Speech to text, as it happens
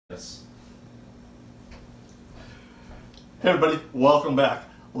Yes. Hey everybody, welcome back.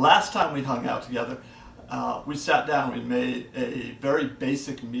 Last time we hung out together, we sat down, we made a very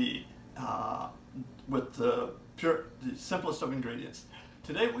basic mead with the simplest of ingredients.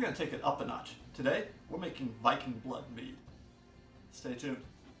 Today we're going to take it up a notch. Today we're making Viking blood mead. Stay tuned.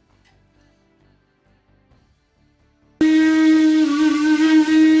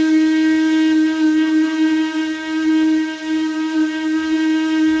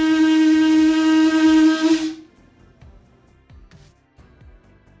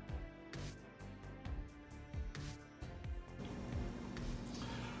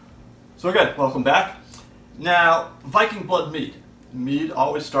 So again, welcome back. Now, Viking blood mead. Mead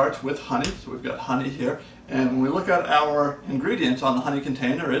always starts with honey, so we've got honey here. And when we look at our ingredients on the honey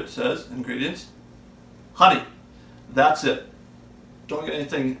container, it says ingredients, honey. That's it. Don't get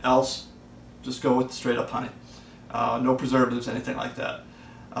anything else, just go with straight up honey. No preservatives, anything like that.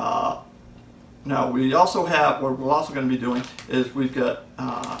 Now we also have, what we're also going to be doing is we've got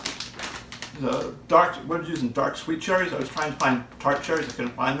we're using dark sweet cherries. I was trying to find tart cherries, I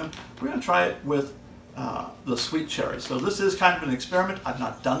couldn't find them. We're going to try it with the sweet cherries. So this is kind of an experiment. I've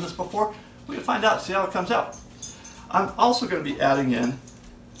not done this before. We're going to find out, see how it comes out. I'm also going to be adding in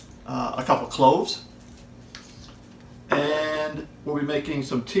a couple cloves. And we'll be making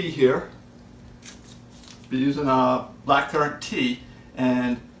some tea here. Be using a blackcurrant tea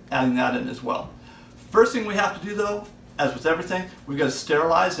and adding that in as well. First thing we have to do though, as with everything, we've got to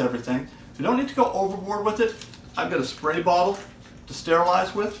sterilize everything. You don't need to go overboard with it. I've got a spray bottle to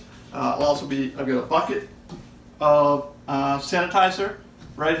sterilize with. I've got a bucket of sanitizer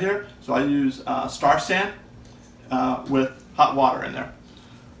right here. So I use Star San with hot water in there.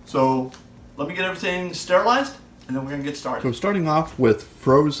 So let me get everything sterilized and then we're going to get started. So starting off with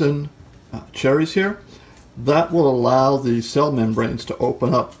frozen cherries here. That will allow the cell membranes to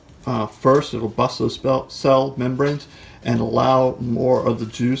open up first. It'll bust those cell membranes and allow more of the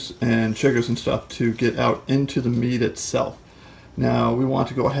juice and sugars and stuff to get out into the mead itself. Now we want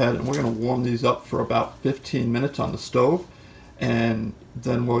to go ahead and we're going to warm these up for about 15 minutes on the stove, and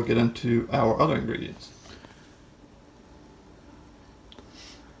then we'll get into our other ingredients.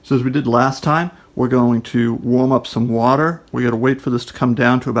 So as we did last time, we're going to warm up some water. We got to wait for this to come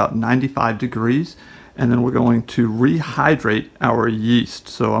down to about 95 degrees, and then we're going to rehydrate our yeast.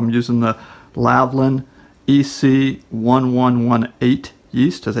 So I'm using the Lalvin EX-1118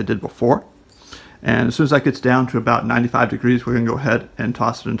 yeast, as I did before. And as soon as that gets down to about 95 degrees, we're going to go ahead and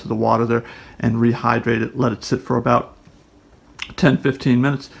toss it into the water there and rehydrate it, let it sit for about 10-15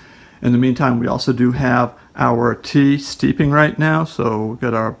 minutes. In the meantime, we also do have our tea steeping right now, so we've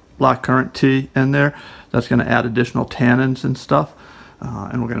got our blackcurrant tea in there. That's going to add additional tannins and stuff,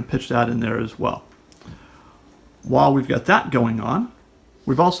 and we're going to pitch that in there as well. While we've got that going on,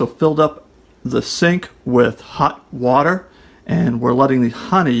 we've also filled up the sink with hot water, and we're letting the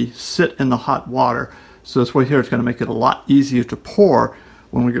honey sit in the hot water. So this way here, it's going to make it a lot easier to pour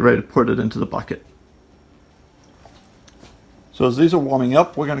when we get ready to put it into the bucket. So as these are warming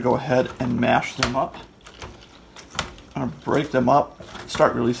up, we're going to go ahead and mash them up. I'm going to break them up,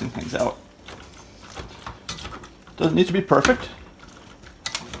 start releasing things out. Doesn't need to be perfect.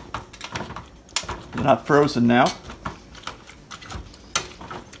 They're not frozen now.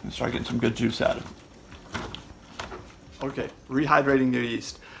 And start getting some good juice out of it. Okay, rehydrating your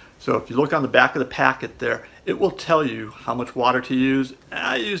yeast. So if you look on the back of the packet there, it will tell you how much water to use.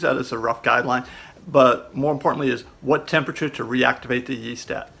 I use that as a rough guideline, but more importantly is what temperature to reactivate the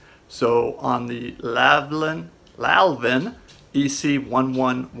yeast at. So on the Lalvin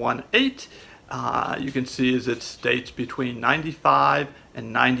EX-1118, you can see as it states between 95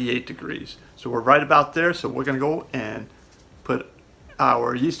 and 98 degrees. So we're right about there, so we're going to go and put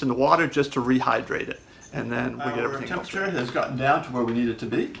our yeast in the water just to rehydrate it. And then we get everything else. Our temperature has gotten down to where we need it to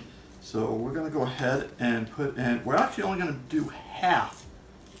be. So we're going to go ahead and put in, we're actually only going to do half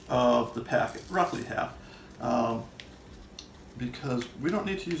of the packet, roughly half, because we don't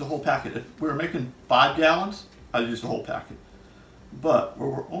need to use a whole packet. If we were making 5 gallons, I'd use the whole packet. But where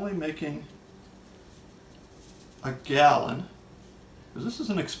we're only making a gallon, because this is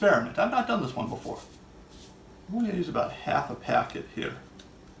an experiment. I've not done this one before. I'm only going to use about half a packet here.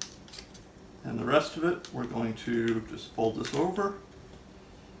 And the rest of it, we're going to just fold this over.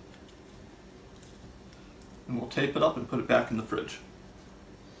 And we'll tape it up and put it back in the fridge.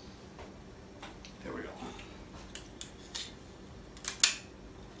 There we go.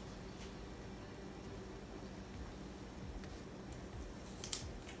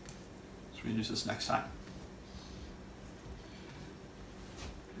 So we can use this next time.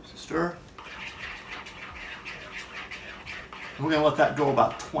 Here's a stir. We're going to let that go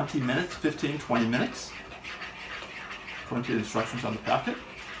about 20 minutes, 15, 20 minutes, according to the instructions on the packet.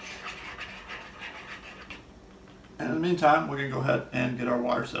 And in the meantime, we're going to go ahead and get our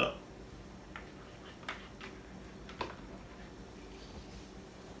water set up.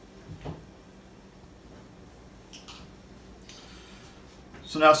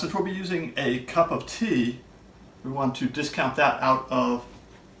 So now, since we'll be using a cup of tea, we want to discount that out of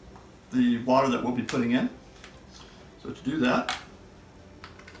the water that we'll be putting in. So to do that,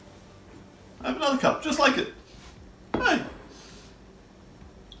 I have another cup, just like it. Hey!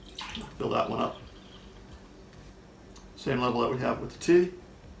 Fill that one up. Same level that we have with the tea.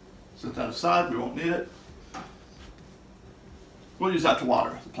 Set that aside, we won't need it. We'll use that to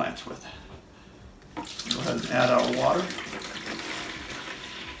water the plants with. Go ahead and add our water.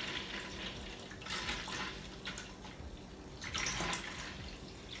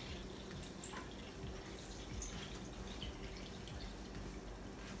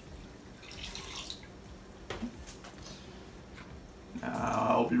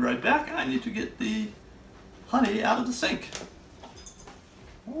 I'll be right back. I need to get the honey out of the sink.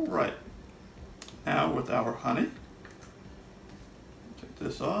 All right. Now with our honey, take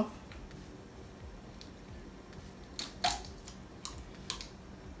this off.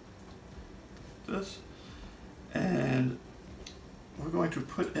 This. And we're going to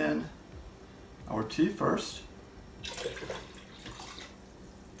put in our tea first. Set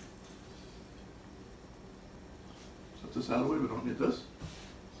this out of the way, we don't need this.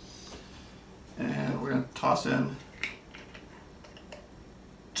 And we're going to toss in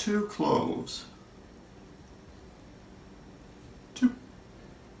 2 cloves. 2.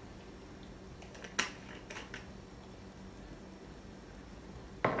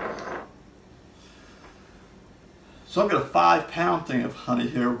 So I've got a 5-pound thing of honey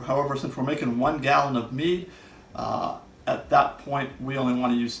here. However, since we're making 1 gallon of mead, at that point we only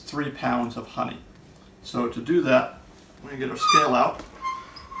want to use 3 pounds of honey. So to do that, we're going to get our scale out.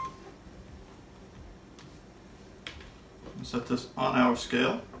 Set this on our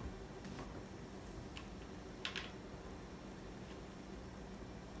scale.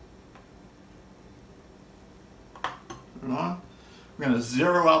 Put it on. We're going to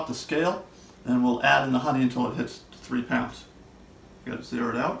zero out the scale, and we'll add in the honey until it hits 3 pounds. Got to zero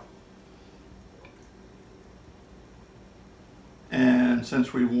it out. And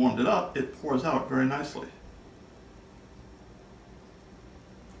since we warmed it up, it pours out very nicely.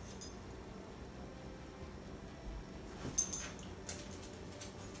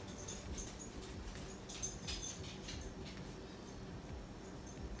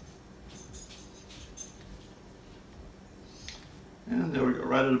 And there we go,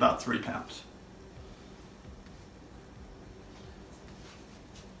 right at about 3 pounds.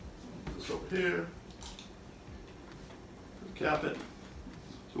 Put this over here. Cap it.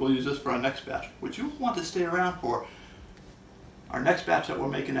 So we'll use this for our next batch, which you'll want to stay around for. Our next batch that we're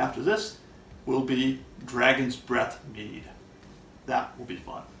making after this will be Dragon's Breath mead. That will be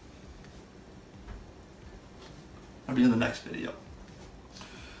fun. That'll be in the next video.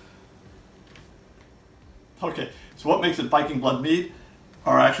 Okay, so what makes it Viking Blood mead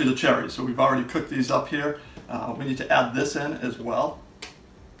are actually the cherries. So we've already cooked these up here. We need to add this in as well.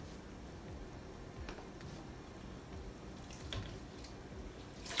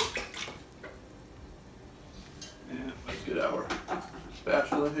 And let's get our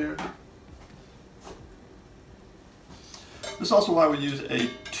spatula here. This is also why we use a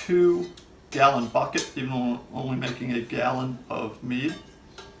 2-gallon bucket, even though we're only making a gallon of mead.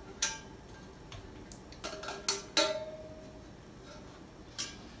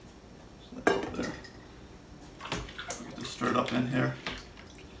 Stir it up in here.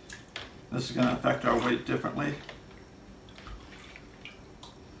 This is going to affect our weight differently.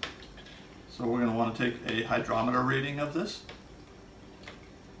 So we're going to want to take a hydrometer reading of this.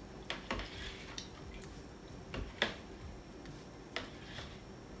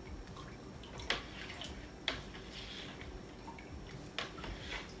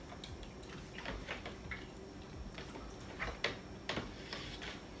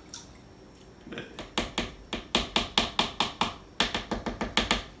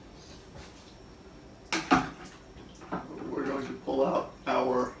 Pull out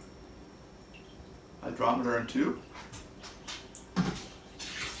our hydrometer and tube.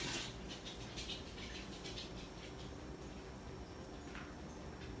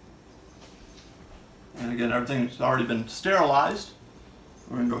 And again, everything's already been sterilized.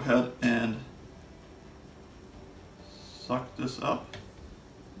 We're going to go ahead and suck this up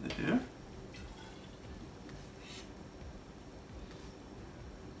into here.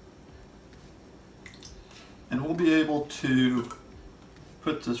 And we'll be able to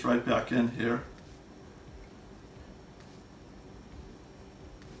put this right back in here.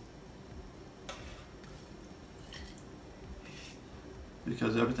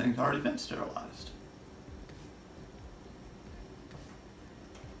 Because everything's already been sterilized.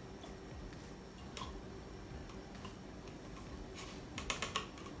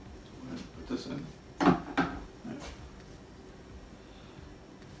 Put this in.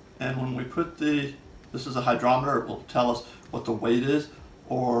 And when we put this is a hydrometer, it will tell us what the weight is,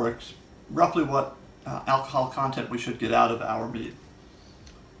 or roughly what alcohol content we should get out of our mead.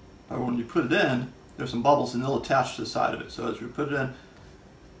 But when you put it in, there's some bubbles and they'll attach to the side of it. So as we put it in,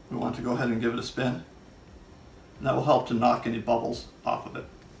 we want to go ahead and give it a spin. And that will help to knock any bubbles off of it.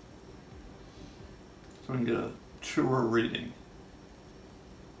 So we can get a truer reading.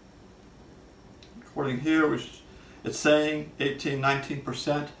 According here, it's saying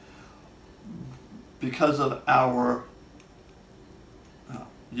 18–19%. Because of our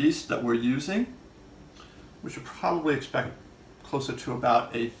yeast that we're using, we should probably expect closer to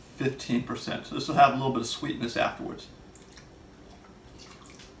about a 15%. So this will have a little bit of sweetness afterwards.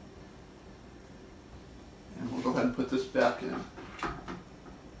 And we'll go ahead and put this back in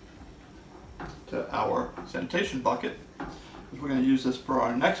to our sanitation bucket, because we're going to use this for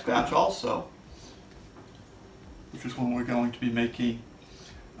our next batch also, which is when we're going to be making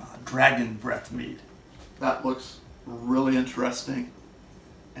dragon breath mead. That looks really interesting,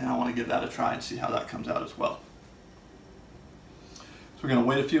 and I want to give that a try and see how that comes out as well. So we're going to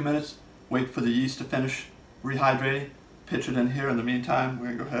wait a few minutes, wait for the yeast to finish rehydrating, pitch it in here. In the meantime, we're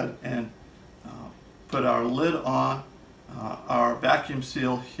going to go ahead and put our lid on. Our vacuum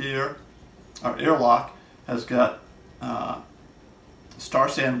seal here, our airlock, has got Star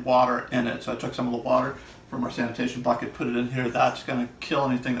Sand water in it. So I took some of the water from our sanitation bucket, put it in here. That's going to kill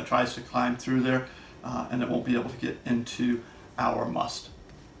anything that tries to climb through there, and it won't be able to get into our must.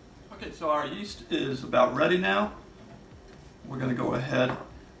 Okay, so our yeast is about ready now. We're going to go ahead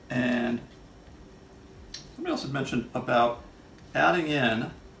and, somebody else had mentioned about adding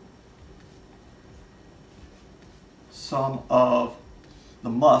in some of the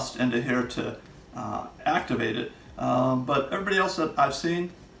must into here to activate it, but everybody else that I've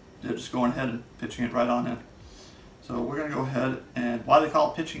seen, they're just going ahead and pitching it right on in. So we're going to go ahead, and why they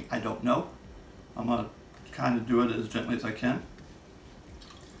call it pitching, I don't know. I'm going to kind of do it as gently as I can.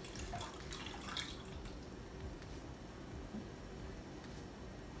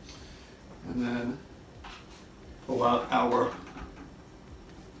 And then pull out our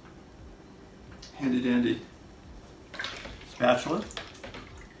handy dandy spatula.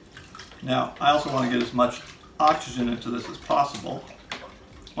 Now, I also want to get as much oxygen into this as possible.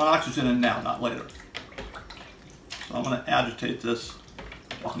 I want oxygen in now, not later. So I'm going to agitate this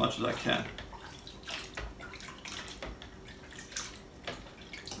as much as I can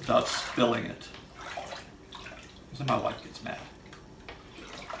without spilling it. Because my wife gets mad.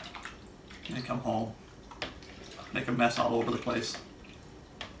 And come home, make a mess all over the place.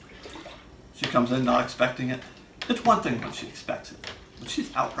 She comes in not expecting it. It's one thing when she expects it, but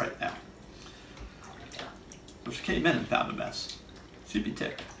she's out right now. If she came in and found a mess, she'd be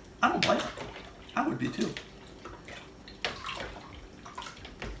ticked. I don't blame her. I would be too.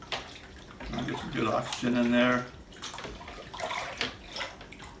 I'll get some good oxygen in there.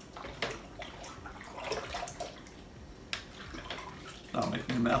 That'll make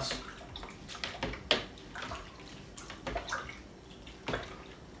me a mess.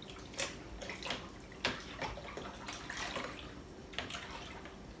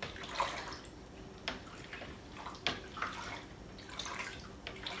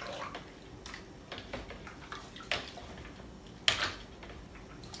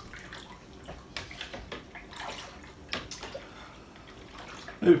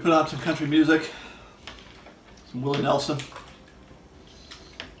 Maybe put on some country music, some Willie Nelson,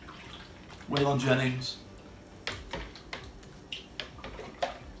 Waylon Jennings.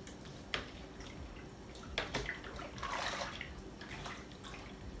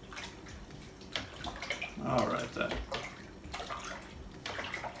 All right then.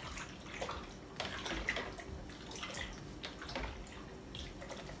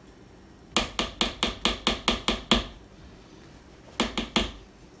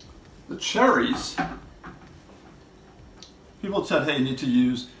 The cherries, people said, hey, you need to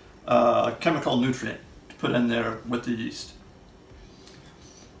use a chemical nutrient to put in there with the yeast.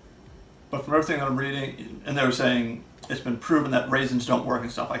 But from everything that I'm reading, and they were saying it's been proven that raisins don't work and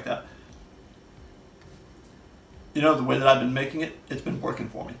stuff like that. You know, the way that I've been making it, it's been working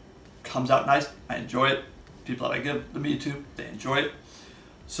for me. Comes out nice, I enjoy it. People that I give the mead to, they enjoy it.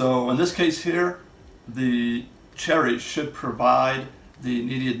 So in this case here, the cherries should provide the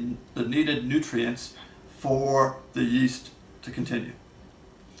needed nutrients for the yeast to continue.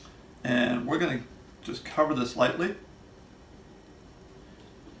 And we're going to just cover this lightly.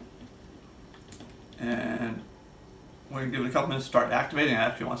 And we're going to give it a couple minutes to start activating. I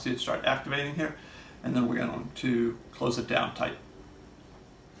actually want to see it start activating here. And then we're going to close it down tight.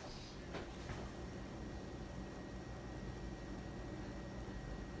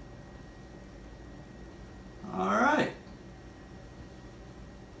 All right.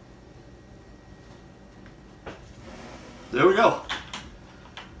 There we go.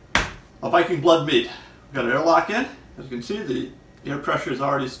 A Viking blood mead. We've got an airlock in. As you can see, the air pressure has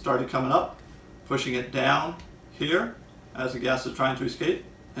already started coming up, pushing it down here as the gas is trying to escape,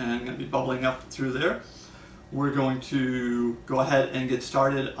 and going to be bubbling up through there. We're going to go ahead and get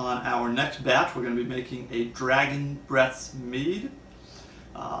started on our next batch. We're going to be making a Dragon Breath mead.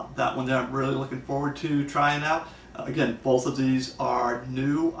 That one there I'm really looking forward to trying out. Again, both of these are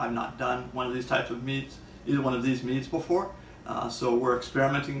new. I've not done one of these types of meads, either one of these meads before. So we're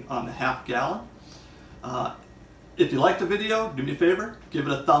experimenting on the half gallon. If you like the video, do me a favor, give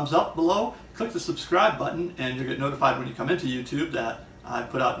it a thumbs up below, click the subscribe button, and you'll get notified when you come into YouTube that I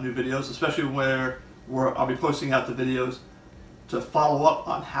put out new videos, especially where I'll be posting out the videos to follow up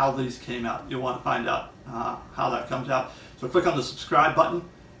on how these came out. You'll want to find out how that comes out. So click on the subscribe button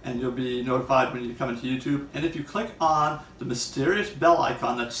and you'll be notified when you come into YouTube. And if you click on the mysterious bell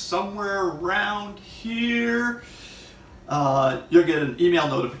icon that's somewhere around here, you'll get an email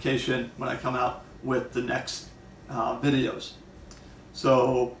notification when I come out with the next videos.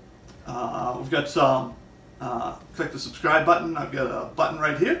 So we've got some, click the subscribe button. I've got a button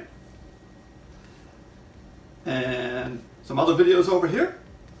right here. And some other videos over here.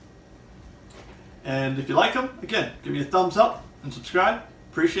 And if you like them, again, give me a thumbs up and subscribe.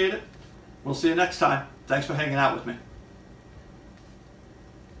 Appreciate it. We'll see you next time. Thanks for hanging out with me.